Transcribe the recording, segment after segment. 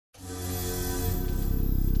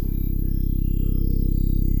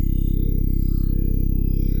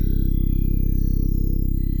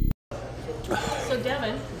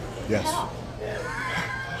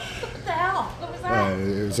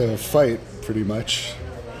a fight, pretty much.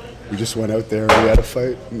 We just went out there and we had a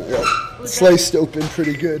fight. And I got sliced open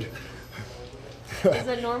pretty good. Is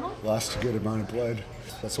that normal? Lost a good amount of blood.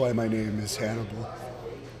 That's why my name is Hannibal.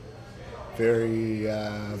 Very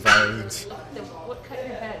violent. What cut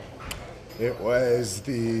your head? It was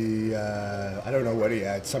the, I don't know what he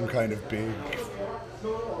had, some kind of big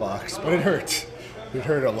box, but it hurt. It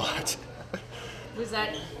hurt a lot. Was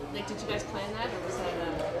that, like, did you guys plan that, or was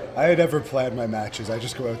that I never plan my matches. I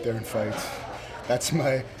just go out there and fight. That's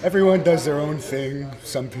everyone does their own thing.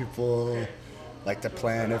 Some people like to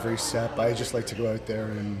plan every step. I just like to go out there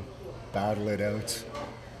and battle it out.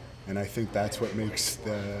 And I think that's what makes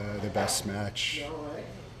the best match.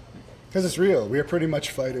 Because it's real. We are pretty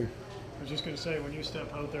much fighting. I was just going to say, when you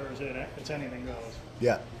step out there, it's anything goes.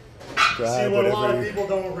 Yeah. See, what a lot of people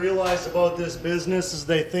don't realize about this business is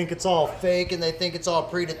they think it's all fake and they think it's all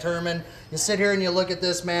predetermined. You sit here and you look at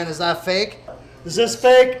this, man, is that fake? Is this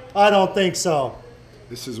fake? I don't think so.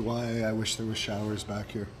 This is why I wish there was showers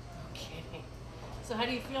back here. okay. So how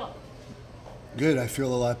do you feel? Good, I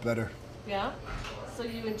feel a lot better. Yeah? So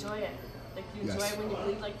you enjoy it? Like, you enjoy Yes. it when you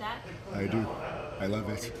bleed like that? I do. I love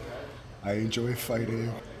it. I enjoy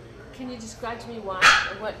fighting. Can you describe to me why?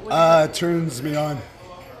 What It turns me on.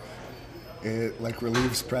 It like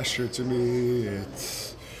relieves pressure to me.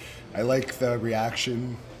 I like the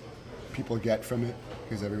reaction people get from it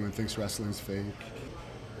because everyone thinks wrestling's fake.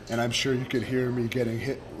 And I'm sure you could hear me getting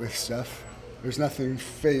hit with stuff. There's nothing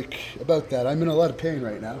fake about that. I'm in a lot of pain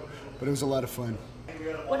right now, but it was a lot of fun.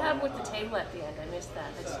 What happened with the table at the end? I missed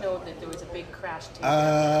that. I just know that there was a big crash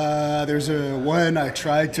table. There's one I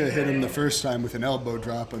tried to hit him the first time with an elbow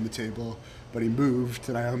drop on the table, but he moved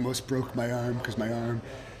and I almost broke my arm because my arm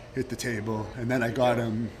hit the table. And then I got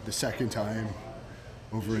him the second time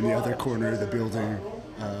over in the other corner of the building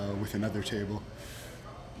with another table.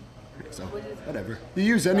 So, whatever. You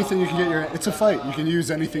use anything you can get your... It's a fight. You can use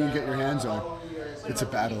anything you get your hands on. It's a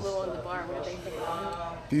battle. People on the bar, what do they think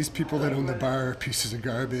about it? These people that own the bar are pieces of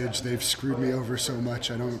garbage. They've screwed me over so much.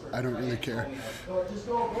 I don't really care.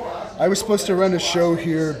 I was supposed to run a show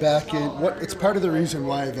here back in... It's part of the reason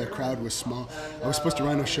why the crowd was small. I was supposed to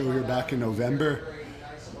run a show here back in November.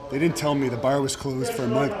 They didn't tell me the bar was closed for a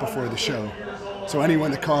month before the show. So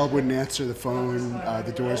anyone that called wouldn't answer the phone.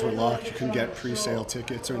 The doors were locked. You couldn't get pre-sale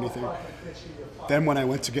tickets or anything. Then when I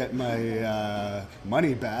went to get my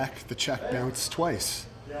money back, the check bounced twice.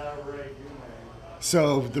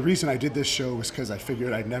 So the reason I did this show was because I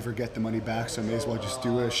figured I'd never get the money back, so I may as well just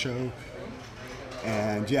do a show.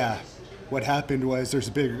 And yeah, what happened was there's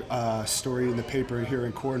a big story in the paper here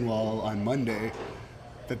in Cornwall on Monday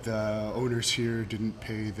that the owners here didn't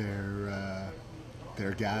pay their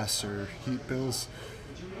gas or heat bills.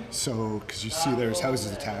 So, because you see there's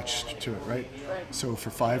houses attached to it, right? So for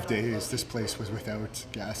 5 days, this place was without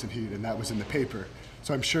gas and heat, and that was in the paper.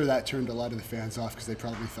 So I'm sure that turned a lot of the fans off because they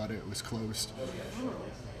probably thought it was closed.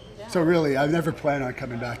 So really, I never plan on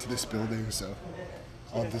coming back to this building, so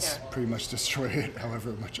I'll just pretty much destroy it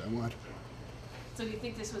however much I want. So do you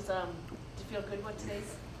think this was, do you feel good about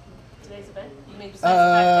today's event? You mean besides the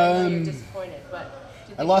fact I know you're disappointed, but...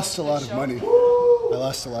 I lost a lot of money. I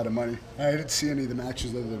lost a lot of money. I didn't see any of the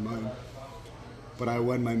matches other than mine. But I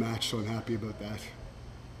won my match, so I'm happy about that.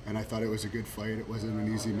 And I thought it was a good fight. It wasn't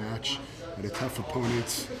an easy match. I had a tough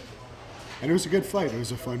opponent. And it was a good fight. It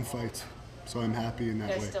was a fun fight. So I'm happy in that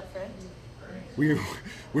way. You guys still friends?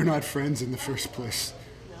 We're not friends in the first place.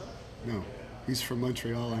 No. He's from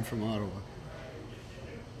Montreal. I'm from Ottawa.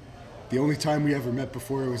 The only time we ever met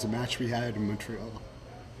before was a match we had in Montreal.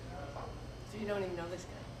 So you don't even know this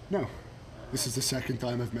guy? No. This is the second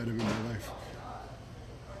time I've met him in my life.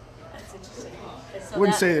 That's interesting. So I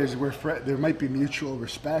wouldn't say there might be mutual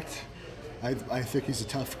respect. I think he's a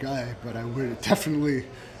tough guy, but I would definitely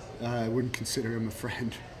wouldn't consider him a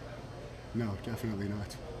friend. No, definitely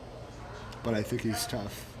not. But I think he's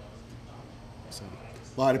tough. So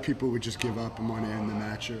a lot of people would just give up and want to end the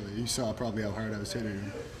match early. You saw probably how hard I was hitting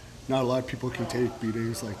him. Not a lot of people can take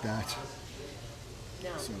beatings like that.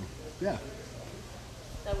 No. So yeah,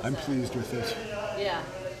 I'm pleased with it. Yeah.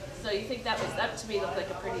 So you think that to me looked like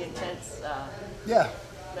a pretty intense Yeah.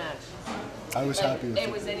 match? I was happy with it.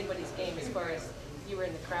 It was anybody's game as far as you were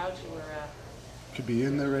in the crowd. You were. Could be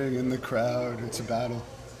in the ring, in the crowd. It's a battle.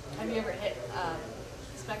 Have you ever hit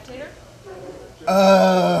spectator?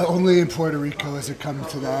 Only in Puerto Rico has it come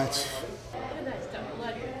to that. Look at that, it's got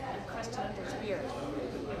blood encrusted under his beard.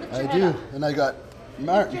 I do, and I got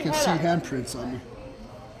marked. You can see handprints on me.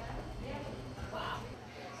 Wow.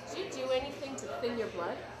 Do you do anything to thin your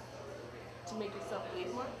blood? To make yourself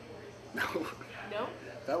bleed more? No. No?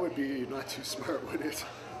 That would be not too smart, would it?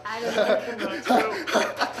 I don't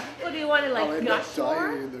know. you want to I'll like end not up dying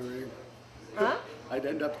sore? in the ring. Huh? I'd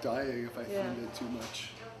end up dying if I Yeah. feed it too much.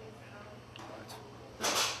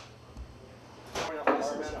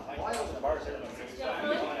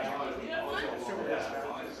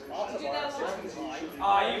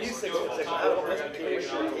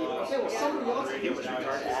 Okay, well, somebody else can give it a try.